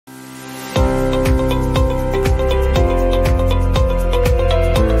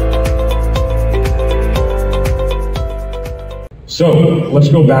So let's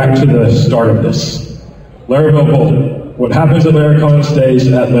go back to the start of this. Laravel Volt. What happens at Laracon stays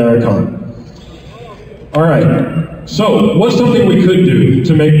at Laracon. All right. So what's something we could do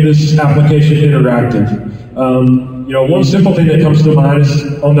to make this application interactive? One simple thing that comes to mind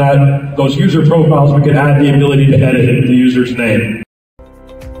is on those user profiles, we could add the ability to edit the user's name.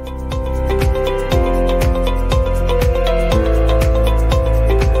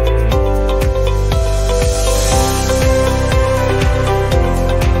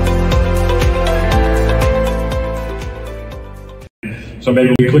 So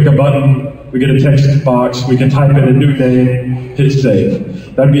maybe we click a button, we get a text box, we can type in a new name, hit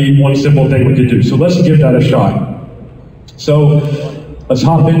save. That'd be one simple thing we could do. So let's give that a shot. So let's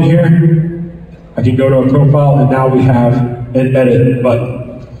hop in here. I can go to a profile and now we have an edit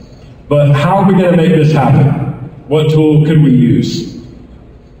button. But how are we going to make this happen? What tool could we use?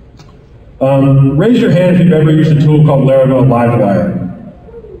 Raise your hand if you've ever used a tool called Laravel Livewire.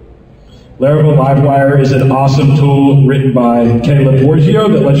 Laravel Livewire is an awesome tool written by Taylor Otwell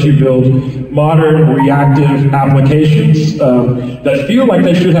that lets you build modern reactive applications that feel like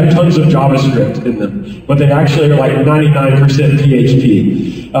they should have tons of JavaScript in them, but they actually are like 99%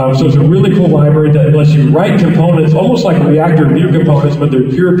 PHP. So it's a really cool library that lets you write components, almost like React or Vue components, but they're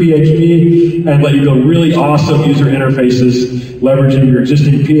pure PHP, and let you build really awesome user interfaces, leveraging your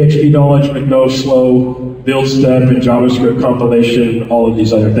existing PHP knowledge with no slow build step and JavaScript compilation, all of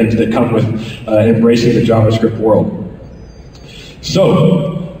these other things that come with embracing the JavaScript world.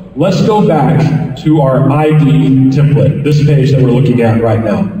 So let's go back to our ID template, this page that we're looking at right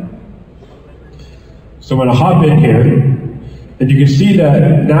now. So I'm going to hop in here, and you can see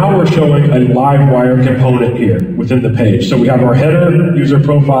that now we're showing a Livewire component here within the page. So we have our header, user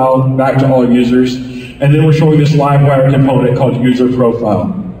profile, back to all users, and then we're showing this Livewire component called user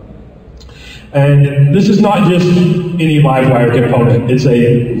profile. And this is not just any Livewire component, it's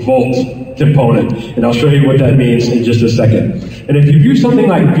a Volt component. And I'll show you what that means in just a second. And if you've used something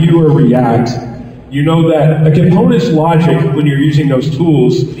like Vue or React, you know that a component's logic when you're using those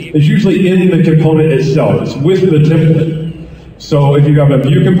tools is usually in the component itself. It's with the template. So if you have a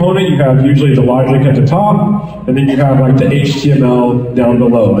Vue component, you have usually the logic at the top, and then you have like the HTML down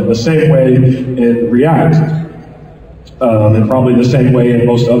below. And the same way in React. And probably the same way in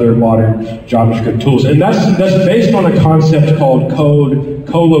most other modern JavaScript tools. And that's based on a concept called code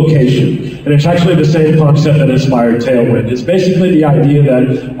co-location. And it's actually the same concept that inspired Tailwind. It's basically the idea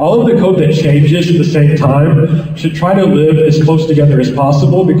that all of the code that changes at the same time should try to live as close together as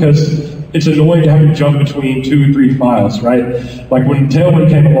possible, because it's annoying to have to jump between 2 or 3 files, right? Like when Tailwind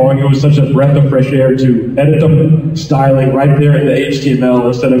came along, it was such a breath of fresh air to edit the styling right there in the HTML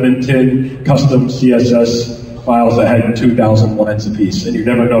instead of in 10 custom CSS files that had 2,000 lines apiece, and you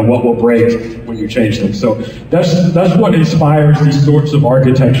never know what will break when you change them. So that's what inspires these sorts of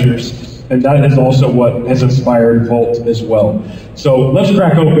architectures, and that is also what has inspired Volt as well. So let's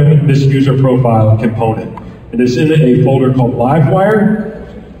crack open this user profile component. And it's in a folder called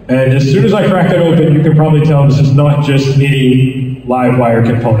Livewire, and as soon as I crack it open, you can probably tell this is not just any Livewire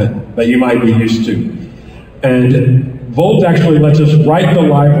component that you might be used to. And Volt actually lets us write the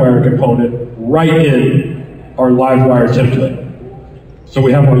Livewire component right in our Livewire template. So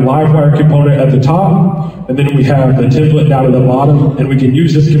we have our Livewire component at the top, and then we have the template down at the bottom, and we can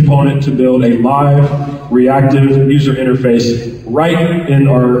use this component to build a live, reactive user interface right in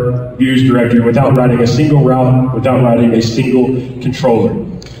our views directory without writing a single route, without writing a single controller.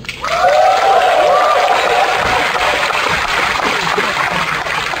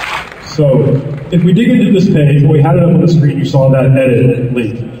 So if we dig into this page, when we had it up on the screen, you saw that edit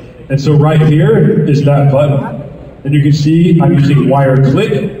link. And so right here is that button. And you can see I'm using wire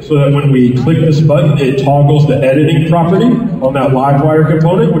click so that when we click this button, it toggles the editing property on that Livewire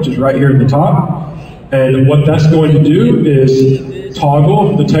component, which is right here at the top. And what that's going to do is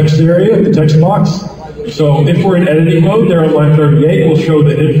toggle the text area, the text box. So if we're in editing mode, there on line 38, we'll show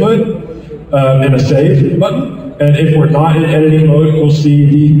the input and a save button. And if we're not in editing mode, we'll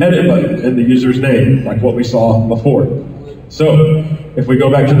see the edit button and the user's name, like what we saw before. So if we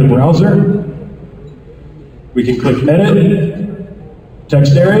go back to the browser, we can click edit,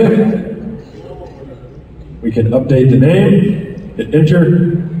 text area. We can update the name, hit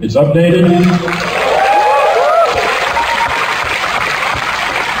enter, it's updated.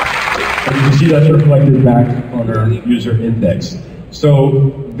 And you can see that's reflected back on our user index.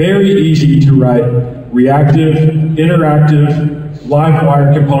 So very easy to write reactive, interactive,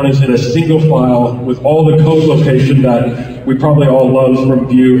 Livewire components in a single file with all the code location that we probably all love from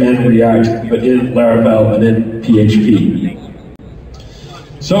Vue and React, but in Laravel and in PHP.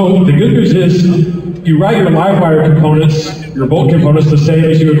 So the good news is you write your Livewire components your Volt component is the same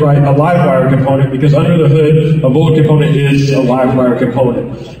as you would write a Livewire component, because under the hood, a Volt component is a Livewire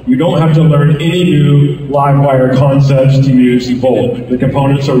component. You don't have to learn any new Livewire concepts to use Volt. The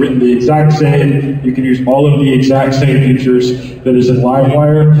components are written the exact same. You can use all of the exact same features that is in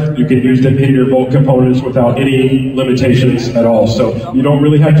Livewire. You can use them in your Volt components without any limitations at all. So you don't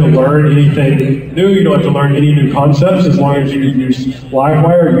really have to learn anything new. You don't have to learn any new concepts. As long as you use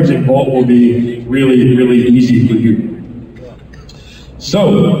Livewire, using Volt will be really, really easy for you.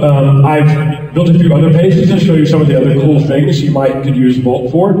 So I've built a few other pages to show you some of the other cool things you could use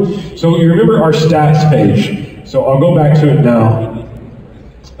Volt for. So you remember our stats page. So I'll go back to it now.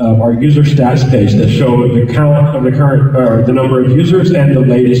 Our user stats page that show the count of the current, or the number of users and the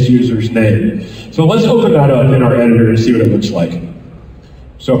latest user's name. So let's open that up in our editor and see what it looks like.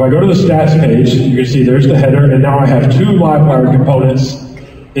 So if I go to the stats page, you can see there's the header, and now I have two Livewire components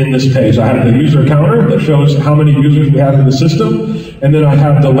in this page. I have the user counter that shows how many users we have in the system, and then I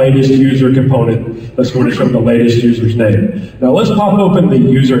have the latest user component that's going to show the latest user's name. Now let's pop open the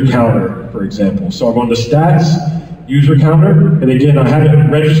user counter, for example. So I'm on the stats, user counter, and again, I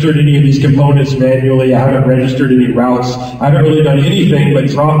haven't registered any of these components manually. I haven't registered any routes. I haven't really done anything but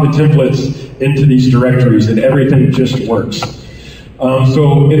drop the templates into these directories, and everything just works.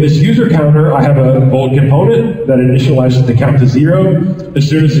 So in this user counter, I have a Volt component that initializes the count to 0. As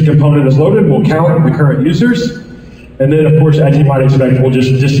soon as the component is loaded, we'll count the current users. And then, of course, as you might expect, we'll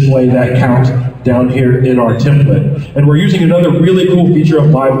just display that count down here in our template. And we're using another really cool feature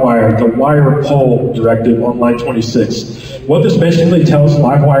of Livewire, the wire poll directive on line 26. What this basically tells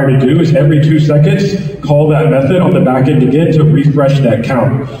Livewire to do is every 2 seconds, call that method on the back end again to refresh that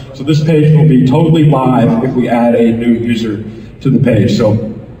count. So this page will be totally live if we add a new user to the page.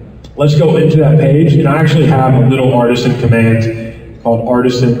 So let's go into that page, and I actually have a little artisan command called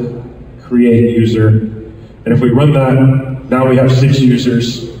artisan create user. And if we run that, now we have 6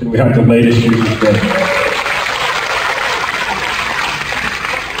 users, and we have the latest user's name.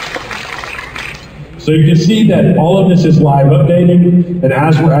 So you can see that all of this is live updating, and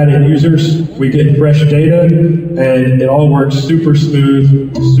as we're adding users, we get fresh data, and it all works super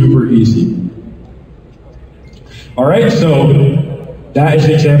smooth, super easy. All right, so that is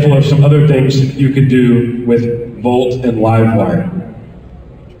an example of some other things you could do with Volt and Livewire.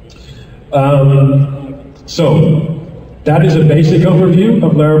 So that is a basic overview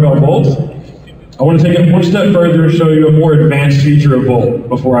of Laravel Volt. I want to take it one step further and show you a more advanced feature of Volt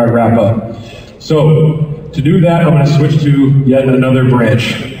before I wrap up. So to do that, I'm going to switch to yet another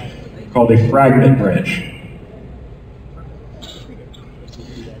branch called a fragment branch.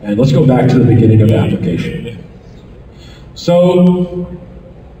 And let's go back to the beginning of the application. So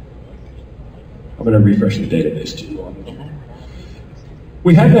I'm going to refresh the database too.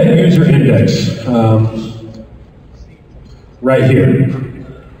 We had that user index right here.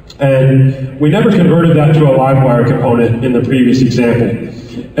 And we never converted that to a Livewire component in the previous example.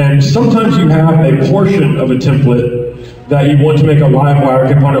 And sometimes you have a portion of a template that you want to make a Livewire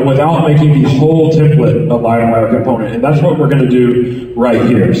component without making the whole template a Livewire component. And that's what we're going to do right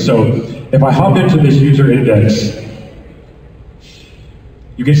here. So if I hop into this user index,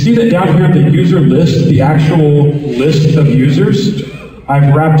 you can see that down here at the user list, the actual list of users,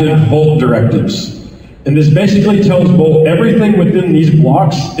 I've wrapped in Volt directives. And this basically tells Volt everything within these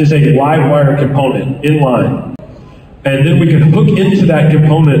blocks is a Livewire component in line. And then we can hook into that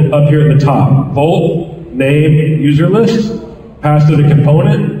component up here at the top. Volt, name, user list, pass to the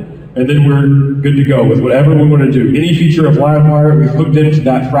component, and then we're good to go with whatever we want to do. Any feature of Livewire, we've hooked into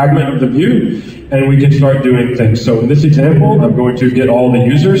that fragment of the view, and we can start doing things. So in this example, I'm going to get all the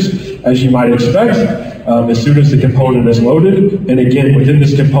users, as you might expect, as soon as the component is loaded. And again, within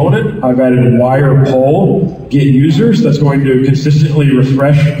this component, I've added wire poll get users. That's going to consistently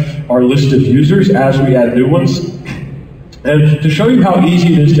refresh our list of users as we add new ones. And to show you how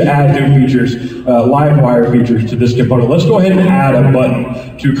easy it is to add new features, Livewire features to this component, let's go ahead and add a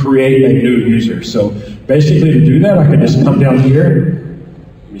button to create a new user. So basically to do that, I can just come down here.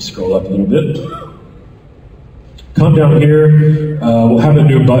 Let me scroll up a little bit. Come down here, we'll have a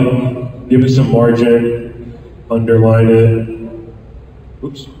new button, give it some margin, underline it.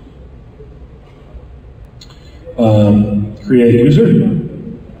 Oops. Create user.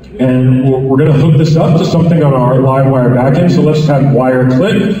 And we're going to hook this up to something on our Livewire backend. So let's have wire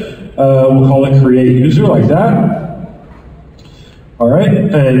click. We'll call it create user like that. All right,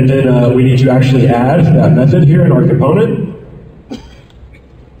 and then we need to actually add that method here in our component.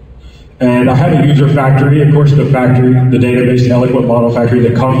 And I have a user factory, of course the factory, the database, the Eloquent model factory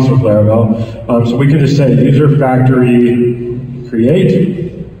that comes with Laravel. So we can just say user factory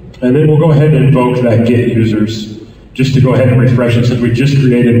create, and then we'll go ahead and invoke that get users just to go ahead and refresh it since we just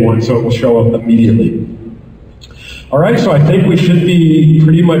created one, so it will show up immediately. All right, so I think we should be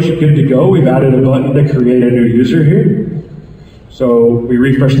pretty much good to go. We've added a button to create a new user here. So we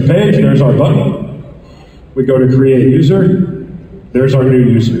refresh the page, there's our button. We go to create user, there's our new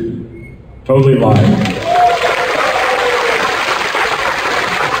user. Totally live.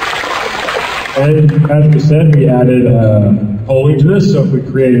 And as we said, we added polling to this, so if we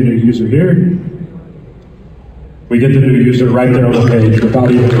create a new user here, we get the new user right there on the page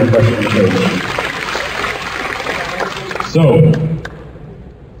without even refreshing the page. So,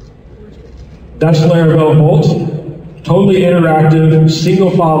 that's Laravel Volt. Totally interactive,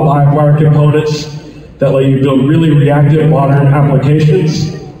 single file livewire components that let you build really reactive modern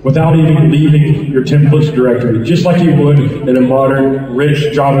applications without even leaving your templates directory, just like you would in a modern, rich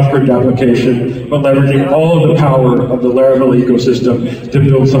JavaScript application, but leveraging all of the power of the Laravel ecosystem to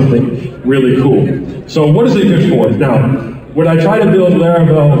build something really cool. So what is it good for? Now, would I try to build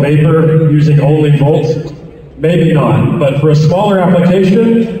Laravel Vapor using only Volt? Maybe not, but for a smaller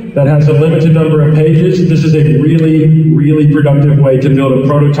application that has a limited number of pages, this is a really, really productive way to build a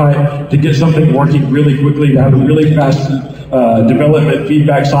prototype, to get something working really quickly, to have a really fast development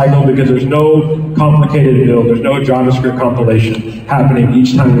feedback cycle, because there's no complicated build, there's no JavaScript compilation happening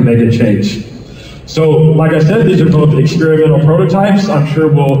each time we make a change. So, like I said, these are both experimental prototypes. I'm sure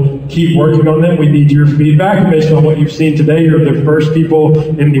we'll keep working on them. We need your feedback based on what you've seen today. You're the first people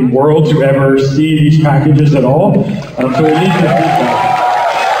in the world to ever see these packages at all. So we need your feedback.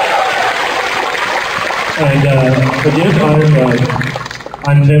 And again,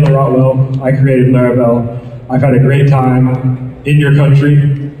 I'm Taylor Otwell. I created Laravel. I've had a great time in your country.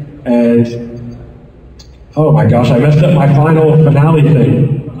 And, oh my gosh, I messed up my finale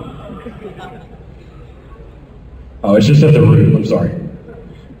thing. Oh, it's just at the root, I'm sorry.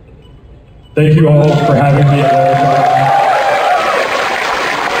 Thank you all for having me at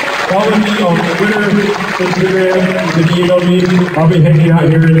Follow me on Twitter, Instagram, you can email me. I'll be hanging out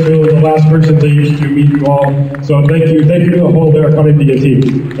here until the last person leaves to meet you all. So thank you to the whole Laracon India team.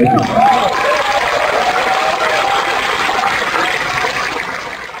 Thank you.